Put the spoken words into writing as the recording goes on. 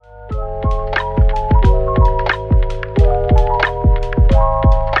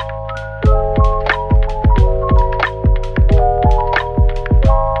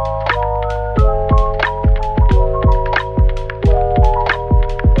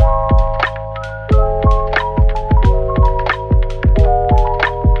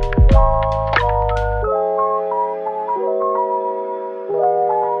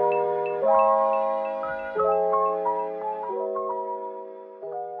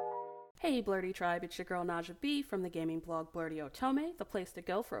Hey Blurdy Tribe, it's your girl Naja B from the gaming blog Blurdy Otome, the place to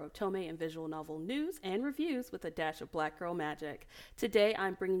go for Otome and visual novel news and reviews with a dash of black girl magic. Today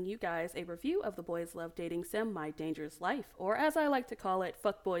I'm bringing you guys a review of the boys love dating sim My Dangerous Life, or as I like to call it,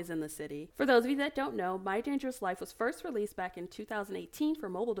 Fuck Boys in the City. For those of you that don't know, My Dangerous Life was first released back in 2018 for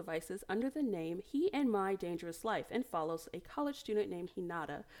mobile devices under the name He and My Dangerous Life and follows a college student named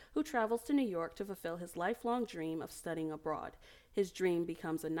Hinata who travels to New York to fulfill his lifelong dream of studying abroad. His dream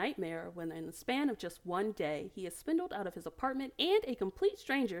becomes a nightmare when, in the span of just one day, he is swindled out of his apartment and a complete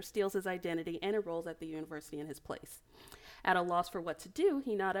stranger steals his identity and enrolls at the university in his place. At a loss for what to do,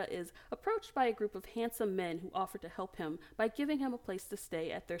 Hinata is approached by a group of handsome men who offer to help him by giving him a place to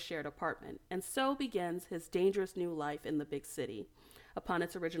stay at their shared apartment, and so begins his dangerous new life in the big city. Upon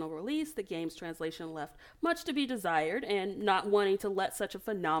its original release, the game's translation left much to be desired, and not wanting to let such a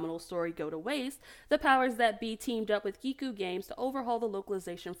phenomenal story go to waste, the powers that be teamed up with Giku Games to overhaul the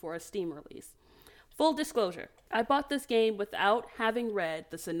localization for a Steam release. Full disclosure, I bought this game without having read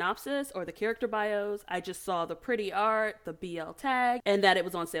the synopsis or the character bios. I just saw the pretty art, the BL tag, and that it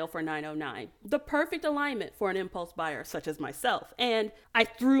was on sale for $9.09. The perfect alignment for an impulse buyer such as myself, and I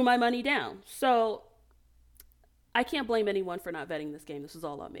threw my money down. So I can't blame anyone for not vetting this game. This is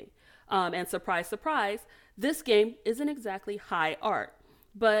all on me. And surprise, surprise, this game isn't exactly high art.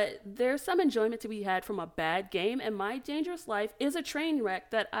 But there's some enjoyment to be had from a bad game, and My Dangerous Life is a train wreck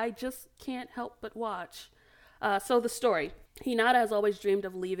that I just can't help but watch. So the story. Hinata has always dreamed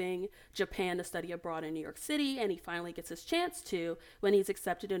of leaving Japan to study abroad in New York City, and he finally gets his chance to when he's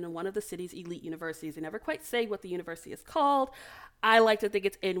accepted into one of the city's elite universities. They never quite say what the university is called. I like to think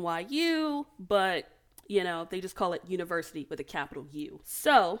it's NYU, but they just call it university with a capital U.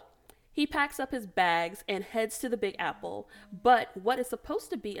 So he packs up his bags and heads to the Big Apple, but what is supposed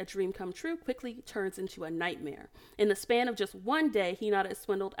to be a dream come true quickly turns into a nightmare. In the span of just one day, Hinata is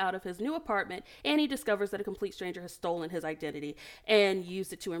swindled out of his new apartment, and he discovers that a complete stranger has stolen his identity and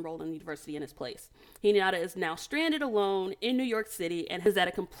used it to enroll in the university in his place. Hinata is now stranded alone in New York City and is at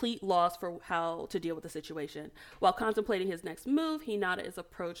a complete loss for how to deal with the situation. While contemplating his next move, Hinata is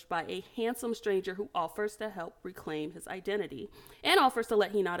approached by a handsome stranger who offers to help reclaim his identity and offers to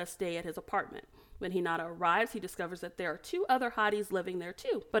let Hinata stay at his apartment. When Hinata arrives, he discovers that there are two other hotties living there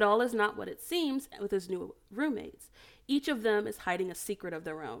too, but all is not what it seems with his new roommates. Each of them is hiding a secret of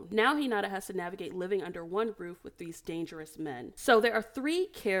their own. Now Hinata has to navigate living under one roof with these dangerous men. So there are three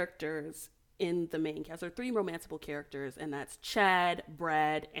characters in the main cast. There are three romanceable characters, and that's Chad,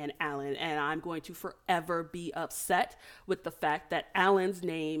 Brad, and Alan. And I'm going to forever be upset with the fact that Alan's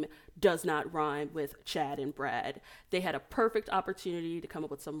name does not rhyme with Chad and Brad. They had a perfect opportunity to come up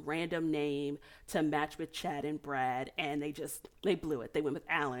with some random name to match with Chad and Brad, and they blew it. They went with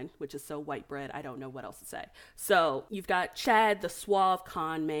Alan, which is so white bread, I don't know what else to say. So you've got Chad, the suave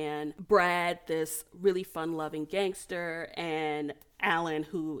con man, Brad, this really fun-loving gangster, and Alan,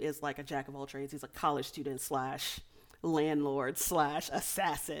 who is like a jack of all trades. He's a college student slash landlord slash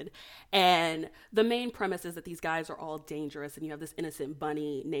assassin. And the main premise is that these guys are all dangerous, and you have this innocent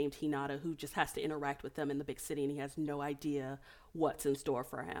bunny named Hinata who just has to interact with them in the big city, and he has no idea what's in store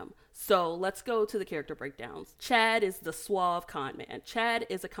for him. So let's go to the character breakdowns. Chad is the suave con man. Chad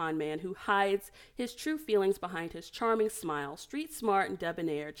is a con man who hides his true feelings behind his charming smile. Street smart and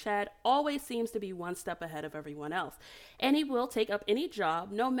debonair, Chad always seems to be one step ahead of everyone else. And he will take up any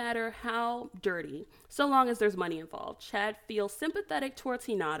job, no matter how dirty, so long as there's money involved. Chad feels sympathetic towards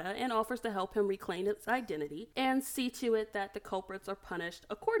Hinata and offers to help him reclaim his identity and see to it that the culprits are punished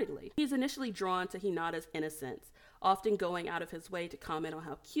accordingly. He's initially drawn to Hinata's innocence, often going out of his way to comment on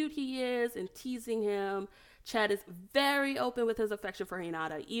how cute he is and teasing him. Chad is very open with his affection for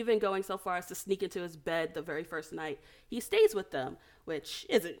Hinata, even going so far as to sneak into his bed the very first night he stays with them, which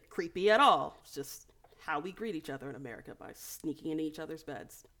isn't creepy at all. It's just how we greet each other in America, by sneaking into each other's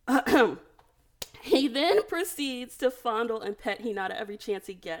beds. He then proceeds to fondle and pet Hinata every chance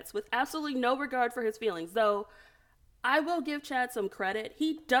he gets, with absolutely no regard for his feelings, though I will give Chad some credit.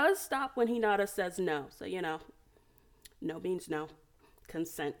 He does stop when Hinata says no, so no means no.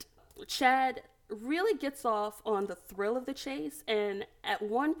 Consent. Chad really gets off on the thrill of the chase, and at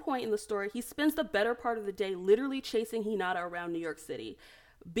one point in the story, he spends the better part of the day literally chasing Hinata around New York City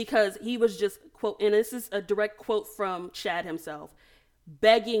because he was just, quote, and this is a direct quote from Chad himself,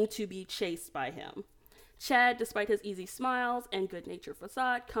 begging to be chased by him. Chad, despite his easy smiles and good-natured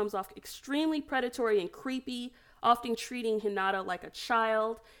facade, comes off extremely predatory and creepy, often treating Hinata like a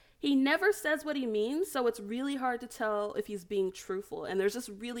child. He never says what he means, so it's really hard to tell if he's being truthful. And there's this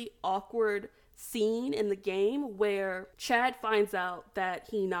really awkward scene in the game where Chad finds out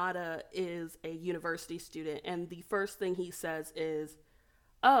that Hinata is a university student, and the first thing he says is,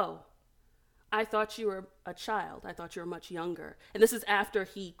 "Oh, I thought you were a child. I thought you were much younger. And this is after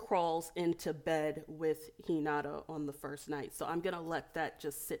he crawls into bed with Hinata on the first night. So I'm going to let that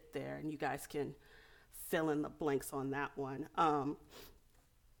just sit there and you guys can fill in the blanks on that one.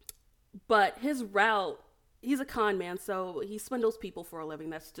 But his route, he's a con man, so he swindles people for a living.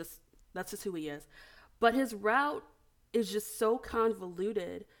 That's just who he is. But his route is just so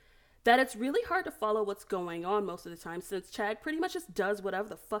convoluted that it's really hard to follow what's going on most of the time, since Chad pretty much just does whatever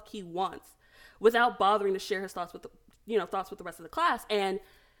the fuck he wants without bothering to share his thoughts with the rest of the class. And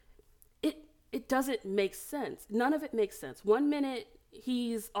it doesn't make sense. None of it makes sense. One minute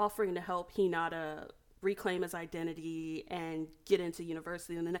he's offering to help Hinata reclaim his identity and get into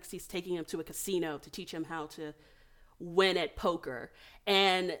university, and the next he's taking him to a casino to teach him how to win at poker.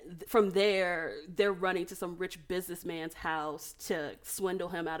 And from there, they're running to some rich businessman's house to swindle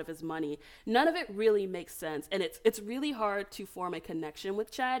him out of his money. None of it really makes sense. And it's really hard to form a connection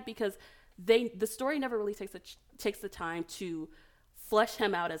with Chad because the story never really takes the time to flesh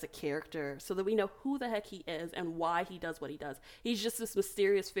him out as a character so that we know who the heck he is and why he does what he does. He's just this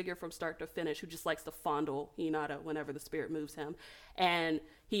mysterious figure from start to finish who just likes to fondle Hinata whenever the spirit moves him. And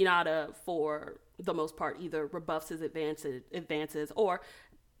Hinata, for the most part, either rebuffs his advances or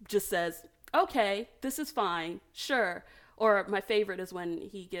just says, okay, this is fine, sure. Or my favorite is when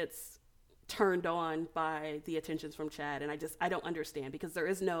he gets turned on by the attentions from Chad, and I don't understand because there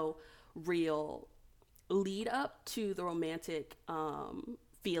is no real lead up to the romantic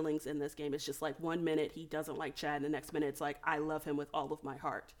feelings in this game. It's just like 1 minute he doesn't like Chad, and the next minute it's like I love him with all of my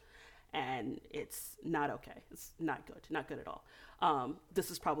heart, and it's not okay. It's not good at all.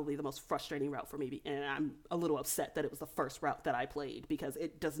 This is probably the most frustrating route for me, and I'm a little upset that it was the first route that I played because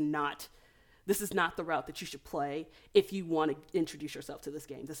this is not the route that you should play if you want to introduce yourself to this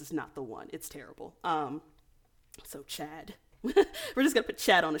game. This is not the one. It's terrible. So Chad. We're just going to put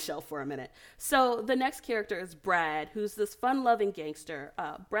Chad on the shelf for a minute. So the next character is Brad, who's this fun-loving gangster.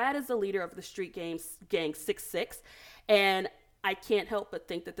 Brad is the leader of the street gang 6-6, and I can't help but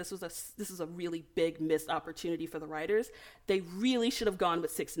think that this is a really big missed opportunity for the writers. They really should have gone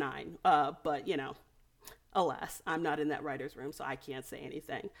with 6-9, but alas, I'm not in that writer's room, so I can't say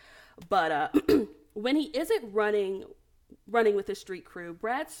anything. But when he isn't running with his street crew,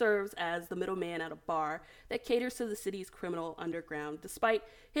 Brad serves as the middleman at a bar that caters to the city's criminal underground. Despite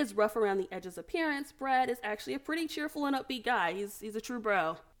his rough around the edges appearance, Brad is actually a pretty cheerful and upbeat guy. He's a true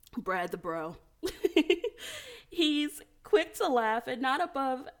bro. Brad the bro. He's quick to laugh and not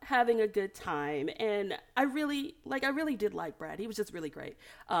above having a good time. And I really did like Brad. He was just really great.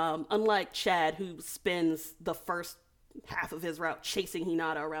 Unlike Chad, who spends the first half of his route chasing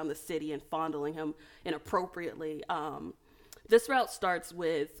Hinata around the city and fondling him inappropriately. This route starts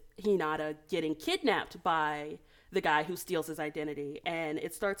with Hinata getting kidnapped by the guy who steals his identity, and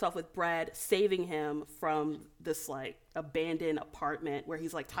it starts off with Brad saving him from this like abandoned apartment where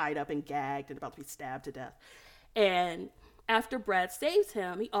he's like tied up and gagged and about to be stabbed to death. And after Brad saves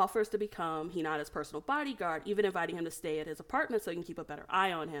him, he offers to become Hinata's personal bodyguard, even inviting him to stay at his apartment so he can keep a better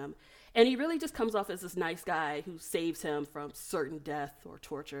eye on him. And he really just comes off as this nice guy who saves him from certain death or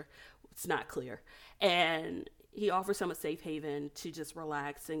torture. It's not clear. And he offers him a safe haven to just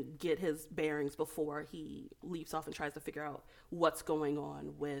relax and get his bearings before he leaps off and tries to figure out what's going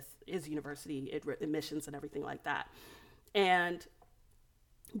on with his university admissions and everything like that.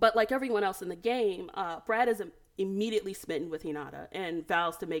 But like everyone else in the game, Brad is immediately smitten with Hinata and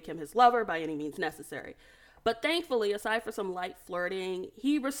vows to make him his lover by any means necessary. But thankfully, aside from some light flirting,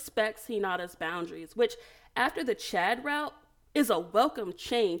 he respects Hinata's boundaries, which after the Chad route is a welcome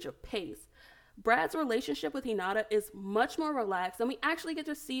change of pace. Brad's relationship with Hinata is much more relaxed, and we actually get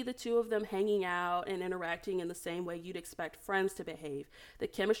to see the two of them hanging out and interacting in the same way you'd expect friends to behave. The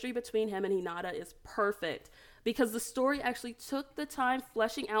chemistry between him and Hinata is perfect because the story actually took the time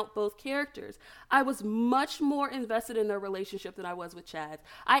fleshing out both characters. I was much more invested in their relationship than I was with Chad.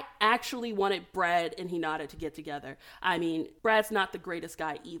 I actually wanted Brad and Hinata to get together. I mean, Brad's not the greatest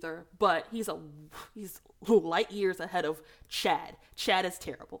guy either, but he's light years ahead of Chad. Chad is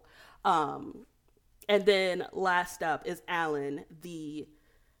terrible. And then last up is Alan, the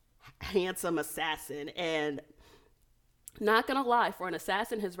handsome assassin. And not gonna lie, for an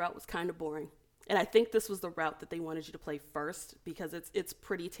assassin, his route was kind of boring. And I think this was the route that they wanted you to play first because it's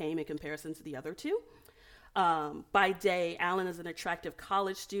pretty tame in comparison to the other two. By day, Alan is an attractive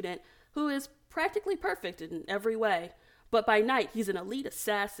college student who is practically perfect in every way. But by night, he's an elite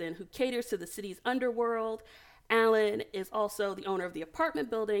assassin who caters to the city's underworld. Alan is also the owner of the apartment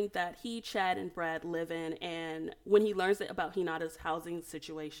building that he, Chad, and Brad live in. And when he learns about Hinata's housing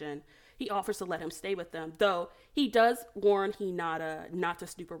situation, he offers to let him stay with them, though he does warn Hinata not to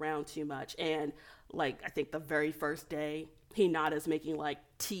snoop around too much. And like, I think the very first day, Hinata's making like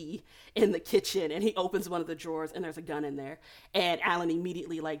tea in the kitchen, and he opens one of the drawers and there's a gun in there, and Alan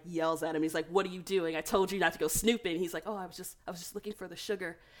immediately like yells at him. He's like, "What are you doing? I told you not to go snooping." He's like, "Oh, I was just looking for the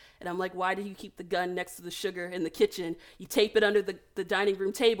sugar." And I'm like, "Why do you keep the gun next to the sugar in the kitchen? You tape it under the dining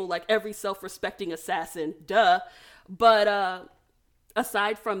room table like every self-respecting assassin, duh." But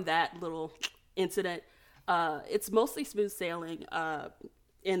aside from that little incident, it's mostly smooth sailing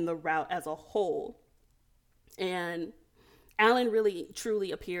in the route as a whole. And Alan really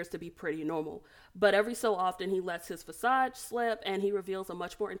truly appears to be pretty normal, but every so often he lets his facade slip and he reveals a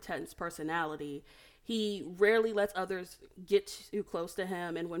much more intense personality. He rarely lets others get too close to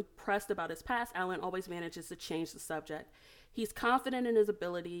him, and when pressed about his past, Alan always manages to change the subject. He's confident in his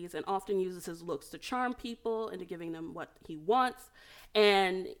abilities and often uses his looks to charm people into giving them what he wants.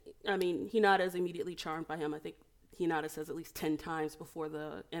 And I mean, Hinata is immediately charmed by him. I think Hinata says at least 10 times before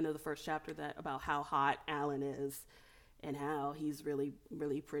the end of the first chapter that about how hot Alan is and how he's really,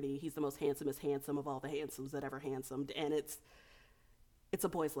 really pretty. He's the most handsome of all the handsomes that ever handsomed. And it's a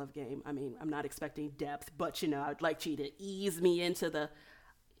boys' love game. I mean, I'm not expecting depth, but, you know, I'd like you to ease me into the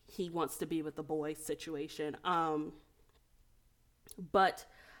he wants to be with the boy situation. But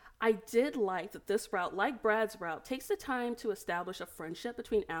I did like that this route, like Brad's route, takes the time to establish a friendship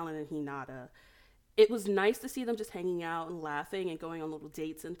between Alan and Hinata. It was nice to see them just hanging out and laughing and going on little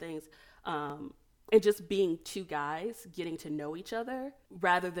dates and things. And just being two guys getting to know each other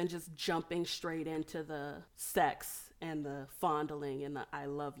rather than just jumping straight into the sex and the fondling and the I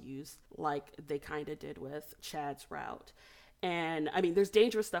love yous like they kind of did with Chad's route. And I mean, there's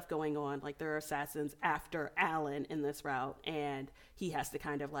dangerous stuff going on. Like, there are assassins after Alan in this route, and he has to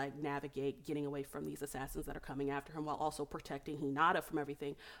kind of like navigate getting away from these assassins that are coming after him while also protecting Hinata from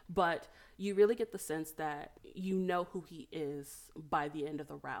everything. But you really get the sense that you know who he is by the end of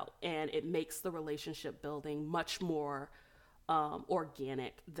the route, and it makes the relationship building much more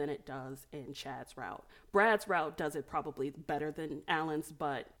organic than it does in Chad's route. Brad's route does it probably better than Alan's,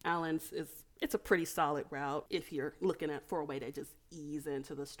 but Alan's it's a pretty solid route if you're looking at for a way to just ease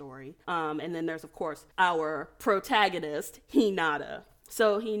into the story. And then there's, of course, our protagonist, Hinata.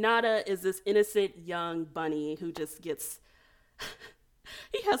 So Hinata is this innocent young bunny who just gets...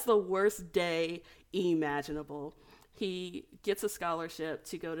 he has the worst day imaginable. He gets a scholarship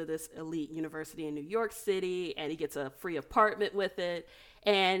to go to this elite university in New York City, and he gets a free apartment with it.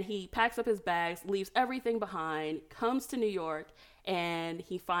 And he packs up his bags, leaves everything behind, comes to New York, and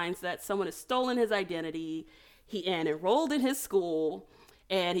he finds that someone has stolen his identity. He enrolled in his school,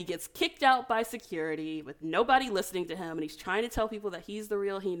 and he gets kicked out by security with nobody listening to him. And he's trying to tell people that he's the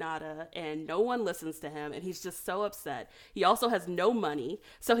real Hinata, and no one listens to him. And he's just so upset. He also has no money.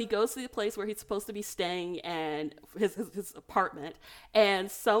 So he goes to the place where he's supposed to be staying, and his apartment,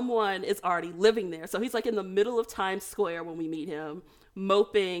 and someone is already living there. So he's like in the middle of Times Square when we meet him,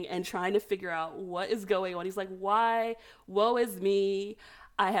 moping and trying to figure out what is going on. He's like, why? Woe is me.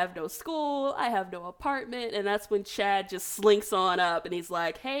 I have no school. I have no apartment. And that's when Chad just slinks on up and he's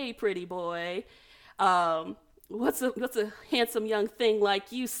like, hey, pretty boy. What's a handsome young thing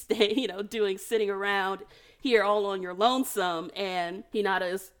like you sitting around here all on your lonesome? And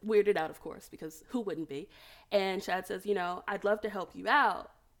Hinata is weirded out, of course, because who wouldn't be? And Chad says, I'd love to help you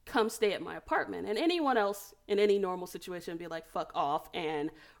out. Come stay at my apartment. And anyone else in any normal situation would be like, fuck off,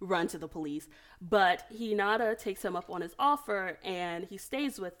 and run to the police. But Hinata takes him up on his offer, and he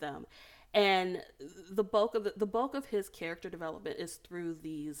stays with them. And the bulk of his character development is through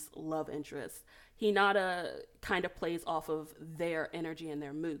these love interests. Hinata kind of plays off of their energy and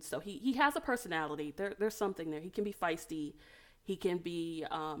their moods. So he has a personality. There's something there. He can be feisty. He can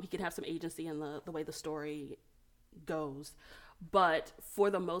have some agency in the way the story goes. But for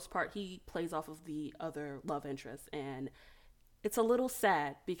the most part, he plays off of the other love interests, and it's a little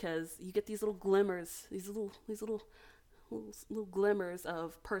sad because you get these little glimmers, these little glimmers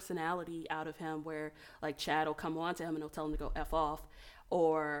of personality out of him, where like Chad will come on to him and he'll tell him to go F off,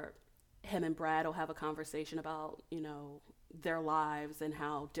 or him and Brad will have a conversation about, their lives and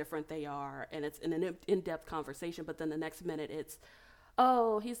how different they are, and it's an in-depth conversation, but then the next minute it's,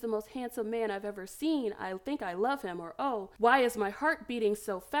 oh, he's the most handsome man I've ever seen. I think I love him. Or, oh, why is my heart beating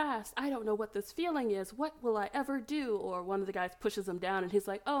so fast? I don't know what this feeling is. What will I ever do? Or one of the guys pushes him down and he's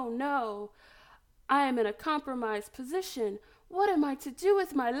like, oh no, I am in a compromised position. What am I to do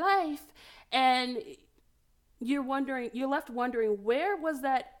with my life? And you're left wondering, where was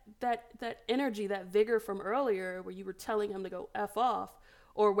that energy, that vigor from earlier where you were telling him to go F off?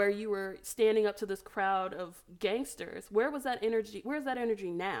 or where you were standing up to this crowd of gangsters. Where was that energy? Where's that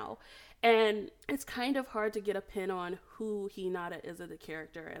energy now? And it's kind of hard to get a pin on who Hinata is as a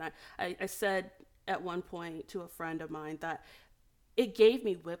character. And I said at one point to a friend of mine that it gave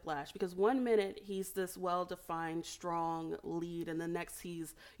me whiplash, because one minute he's this well-defined, strong lead, and the next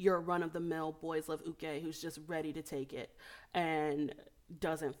he's your run-of-the-mill Boys Love Uke who's just ready to take it and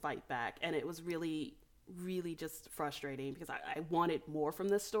doesn't fight back. And it was really, really just frustrating, because I wanted more from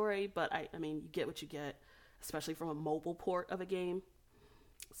this story, but I mean, you get what you get, especially from a mobile port of a game.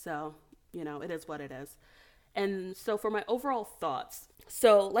 So, you know, it is what it is. And so for my overall thoughts,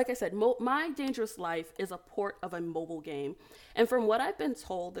 so like I said, My Dangerous Life is a port of a mobile game. And from what I've been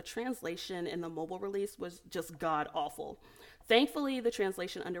told, the translation in the mobile release was just god awful. Thankfully, the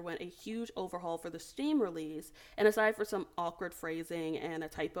translation underwent a huge overhaul for the Steam release, and aside for some awkward phrasing and a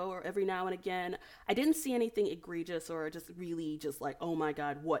typo or every now and again, I didn't see anything egregious or just really just like, oh my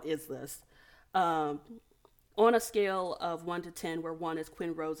god, what is this? On a scale of 1 to 10, where 1 is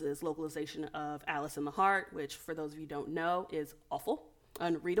Quinn Rose's localization of Alice in the Heart, which for those of you who don't know is awful,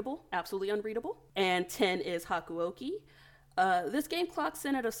 unreadable, absolutely unreadable, and 10 is Hakuoki. This game clocks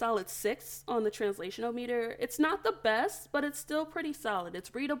in at a solid 6 on the translation-o-meter. It's not the best, but it's still pretty solid.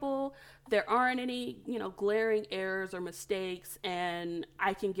 It's readable. There aren't any, glaring errors or mistakes, and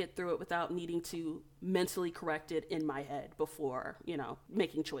I can get through it without needing to mentally correct it in my head before,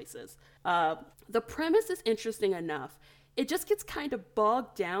 making choices. The premise is interesting enough. It just gets kind of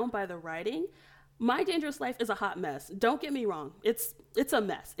bogged down by the writing. My Dangerous Life is a hot mess. Don't get me wrong. It's a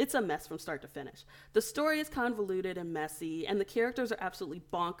mess. It's a mess from start to finish. The story is convoluted and messy, and the characters are absolutely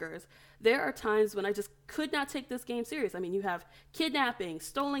bonkers. There are times when I just could not take this game serious. I mean, you have kidnapping,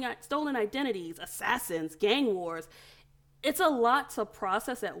 stolen identities, assassins, gang wars. It's a lot to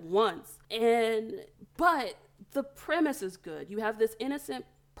process at once. But the premise is good. You have this innocent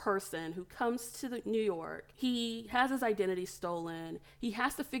person who comes to New York. He has his identity stolen. He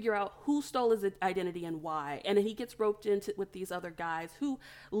has to figure out who stole his identity and why. And then he gets roped into with these other guys who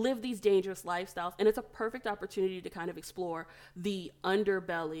live these dangerous lifestyles. And it's a perfect opportunity to kind of explore the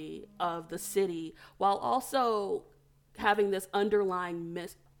underbelly of the city while also having this underlying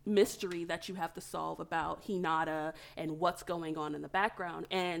mystery that you have to solve about Hinata and what's going on in the background.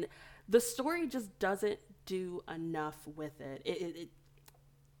 And the story just doesn't do enough with it.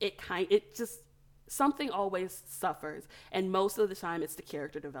 It just, something always suffers, and most of the time it's the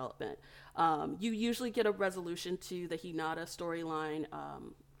character development. You usually get a resolution to the Hinata storyline.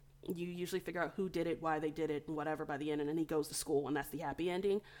 You usually figure out who did it, why they did it, and whatever by the end, and then he goes to school, and that's the happy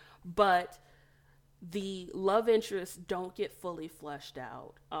ending. But the love interests don't get fully fleshed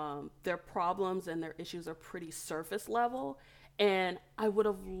out. Their problems and their issues are pretty surface level, and I would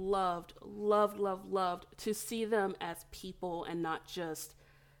have loved to see them as people and not just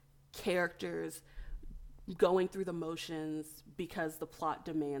characters going through the motions because the plot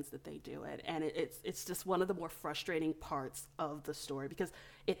demands that they do it. And it's just one of the more frustrating parts of the story, because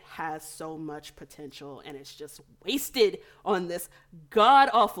it has so much potential and it's just wasted on this god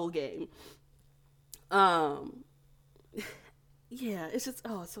awful game. Yeah, it's just,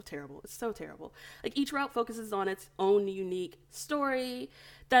 it's so terrible. It's so terrible. Like, each route focuses on its own unique story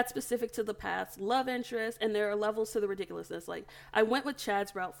that's specific to the path's love interest, and there are levels to the ridiculousness. Like, I went with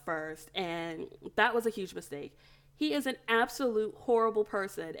Chad's route first, and that was a huge mistake. He is an absolute horrible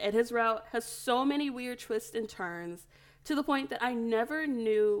person, and his route has so many weird twists and turns to the point that I never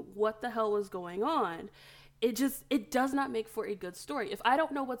knew what the hell was going on. It does not make for a good story. If I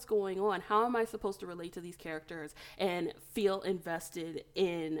don't know what's going on, how am I supposed to relate to these characters and feel invested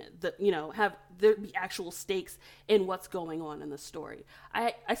in have there be actual stakes in what's going on in the story?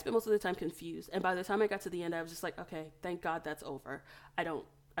 I spent most of the time confused. And by the time I got to the end, I was just like, okay, thank God that's over. I don't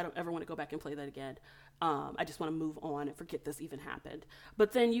ever want to go back and play that again. I just want to move on and forget this even happened.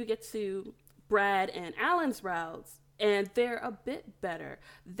 But then you get to Brad and Alan's routes, and they're a bit better.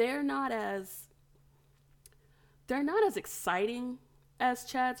 They're not as exciting as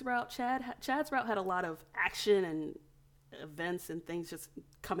Chad's route. Chad's route had a lot of action and events and things just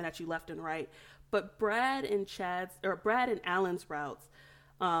coming at you left and right. But Brad and Alan's routes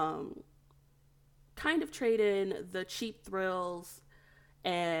kind of trade in the cheap thrills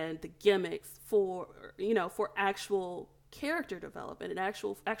and the gimmicks for actual character development and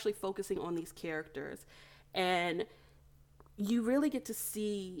actually focusing on these characters. And you really get to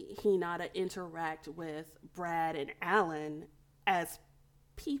see Hinata interact with Brad and Alan as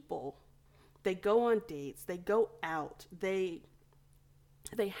people. They go on dates, they go out, they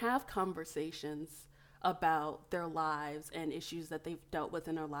have conversations about their lives and issues that they've dealt with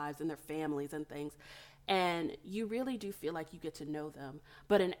in their lives and their families and things. And you really do feel like you get to know them.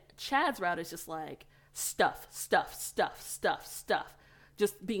 But in Chad's route, it's just like stuff, stuff, stuff, stuff, stuff,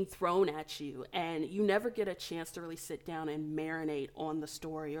 just being thrown at you. And you never get a chance to really sit down and marinate on the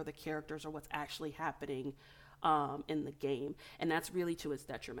story or the characters or what's actually happening in the game. And that's really to its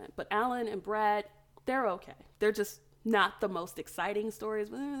detriment. But Alan and Brad, they're okay. They're just not the most exciting stories,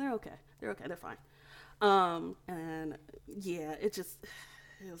 but they're okay. They're okay. They're fine. And yeah, it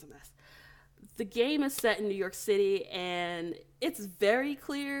was a mess. The game is set in New York City, and it's very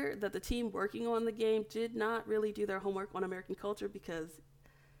clear that the team working on the game did not really do their homework on American culture, because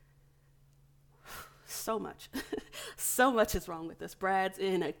so much is wrong with this. Brad's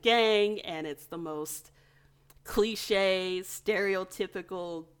in a gang, and it's the most cliche,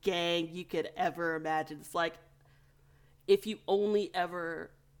 stereotypical gang you could ever imagine. It's like if you only ever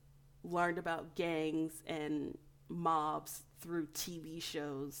learned about gangs and mobs through TV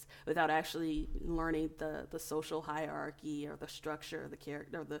shows without actually learning the social hierarchy or the structure, the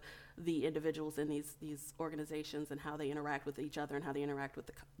character, or the individuals in these organizations and how they interact with each other and how they interact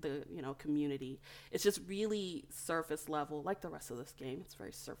with the community. It's just really surface level, like the rest of this game. It's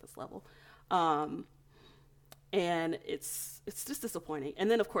very surface level. And it's just disappointing.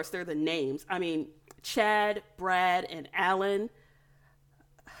 And then of course there are the names. I mean, Chad, Brad, and Alan.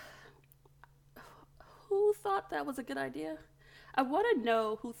 Who thought that was a good idea? I want to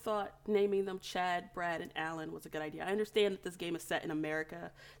know who thought naming them Chad, Brad, and Alan was a good idea. I understand that this game is set in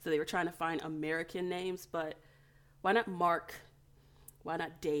America, so they were trying to find American names, but why not Mark? Why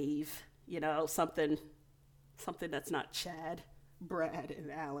not Dave? Something that's not Chad, Brad, and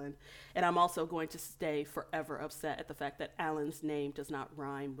Alan. And I'm also going to stay forever upset at the fact that Alan's name does not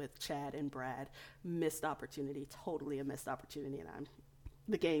rhyme with Chad and Brad. Missed opportunity, totally a missed opportunity, and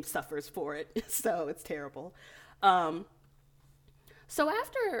the game suffers for it, so it's terrible. So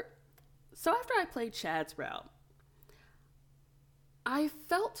after I played Chad's route, I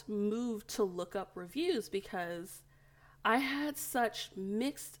felt moved to look up reviews because I had such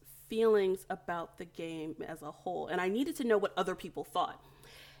mixed feelings about the game as a whole, and I needed to know what other people thought.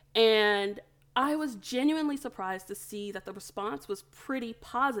 And I was genuinely surprised to see that the response was pretty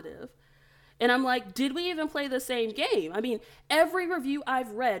positive. And I'm like, did we even play the same game? I mean, every review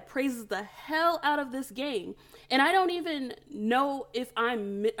I've read praises the hell out of this game. And I don't even know if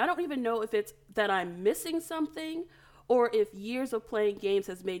it's that I'm missing something or if years of playing games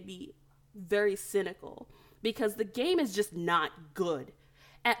has made me very cynical, because the game is just not good.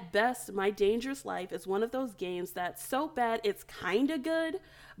 At best, My Dangerous Life is one of those games that's so bad it's kind of good,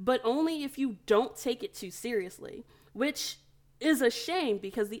 but only if you don't take it too seriously, which is a shame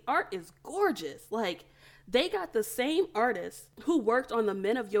because the art is gorgeous. Like, they got the same artist who worked on the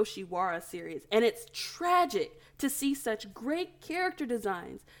Men of Yoshiwara series, and it's tragic to see such great character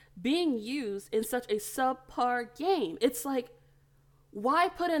designs being used in such a subpar game. It's like, why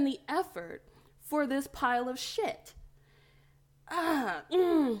put in the effort for this pile of shit?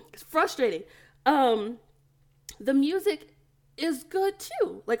 It's frustrating. The music is good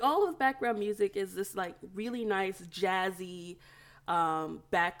too. Like, all of the background music is this like really nice jazzy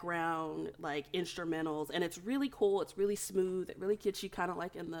background, like instrumentals, and it's really cool. It's really smooth. It really gets you kind of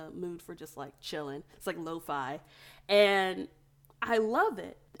like in the mood for just like chilling. It's like lo-fi, and I love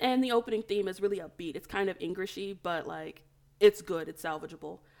it. And the opening theme is really upbeat. It's kind of Englishy, but like it's good. It's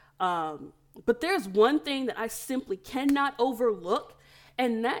salvageable. But there's one thing that I simply cannot overlook,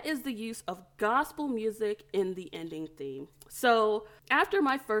 and that is the use of gospel music in the ending theme. So after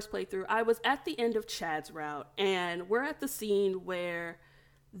my first playthrough, I was at the end of Chad's route, and we're at the scene where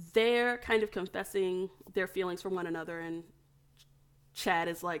they're kind of confessing their feelings for one another, and Chad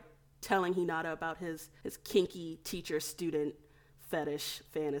is like telling Hinata about his kinky teacher-student fetish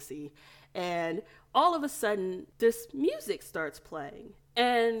fantasy. And all of a sudden, this music starts playing.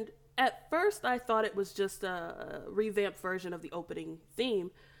 And at first, I thought it was just a revamped version of the opening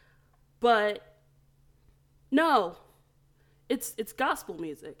theme, but no, it's gospel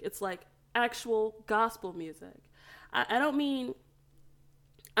music. It's like actual gospel music. I don't mean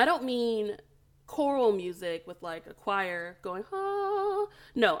choral music with like a choir going, ah.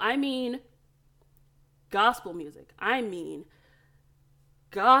 No, I mean gospel music. I mean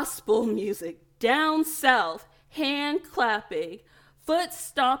gospel music, down south, hand clapping, foot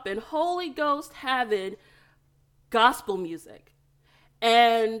stomping, Holy Ghost having gospel music.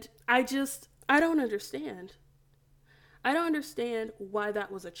 And I don't understand. I don't understand why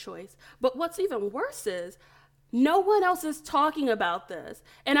that was a choice. But what's even worse is No one else is talking about this.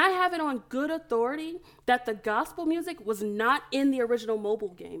 And I have it on good authority that the gospel music was not in the original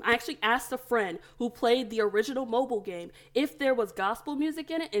mobile game. I actually asked a friend who played the original mobile game if there was gospel music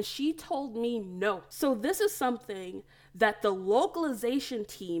in it, and she told me no. So this is something that the localization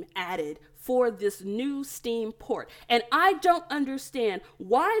team added for this new Steam port. And I don't understand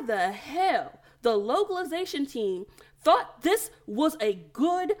why the hell the localization team thought this was a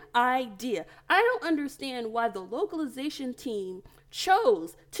good idea. I don't understand why the localization team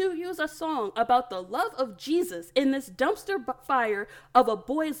chose to use a song about the love of Jesus in this dumpster fire of a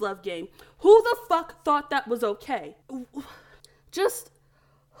boys' love game. Who the fuck thought that was okay? Just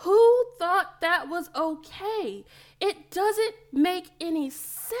who thought that was okay? It doesn't make any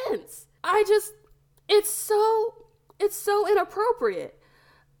sense. It's so inappropriate.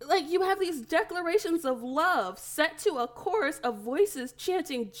 Like, you have these declarations of love set to a chorus of voices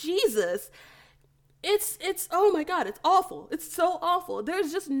chanting Jesus. It's oh my God, it's awful. It's so awful.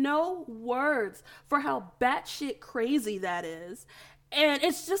 There's just no words for how batshit crazy that is. And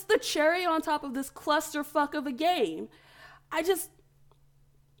it's just the cherry on top of this clusterfuck of a game.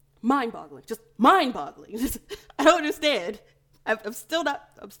 Mind-boggling. Just mind-boggling. I don't understand. I'm still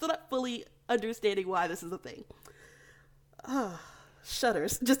not fully understanding why this is a thing.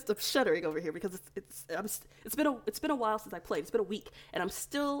 Shudders. I'm shuddering over here because it's been a while since I played. It's been a week, and I'm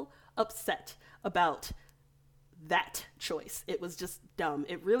still upset about that choice. It was just dumb.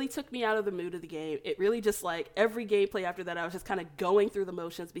 It really took me out of the mood of the game. It really just, like, every gameplay after that, I was just kind of going through the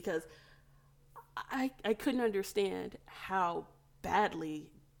motions because I couldn't understand how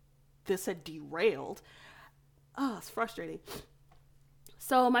badly this had derailed. It's frustrating.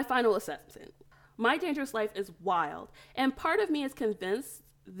 So my final assessment. My Dangerous Life is wild, and part of me is convinced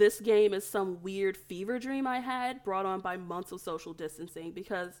this game is some weird fever dream I had brought on by months of social distancing,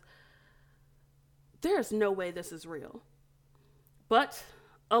 because there's no way this is real. But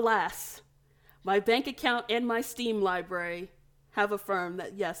alas, my bank account and my Steam library have affirmed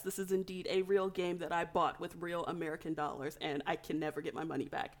that yes, this is indeed a real game that I bought with real American dollars, and I can never get my money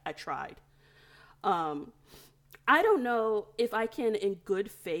back. I tried. I don't know if I can, in good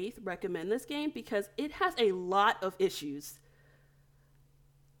faith, recommend this game because it has a lot of issues.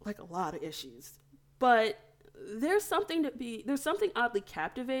 Like, a lot of issues. But there's something oddly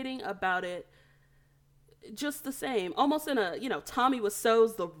captivating about it just the same. Almost in a, Tommy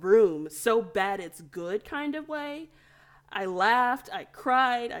Wiseau's The Room, so bad it's good kind of way. I laughed, I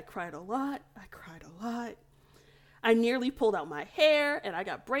cried a lot. I nearly pulled out my hair, and I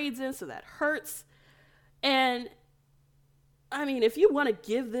got braids in, so that hurts. And, I mean, if you want to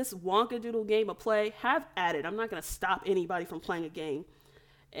give this Wonkadoodle game a play, have at it. I'm not going to stop anybody from playing a game.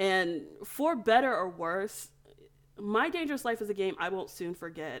 And for better or worse, My Dangerous Life is a game I won't soon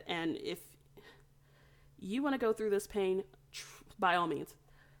forget. And if you want to go through this pain, by all means,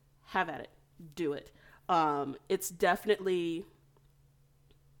 have at it. Do it. It's definitely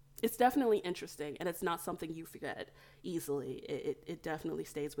interesting, and it's not something you forget easily. It definitely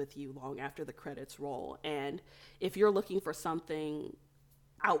stays with you long after the credits roll. And if you're looking for something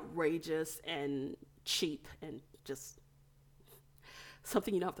outrageous and cheap and just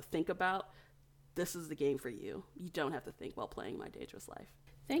something you don't have to think about, this is the game for you. You don't have to think while playing My Dangerous Life.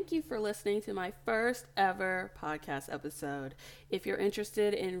 Thank you for listening to my first ever podcast episode. If you're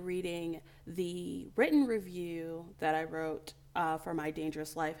interested in reading the written review that I wrote for My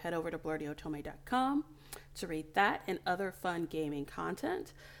Dangerous Life, head over to blurdyotome.com to read that and other fun gaming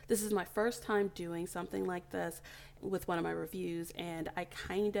content. This is my first time doing something like this with one of my reviews, and I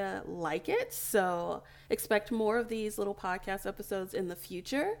kind of like it, so expect more of these little podcast episodes in the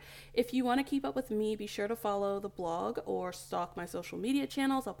future. If you want to keep up with me, be sure to follow the blog or stalk my social media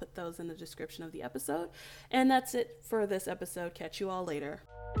channels. I'll put those in the description of the episode. And that's it for this episode. Catch you all later.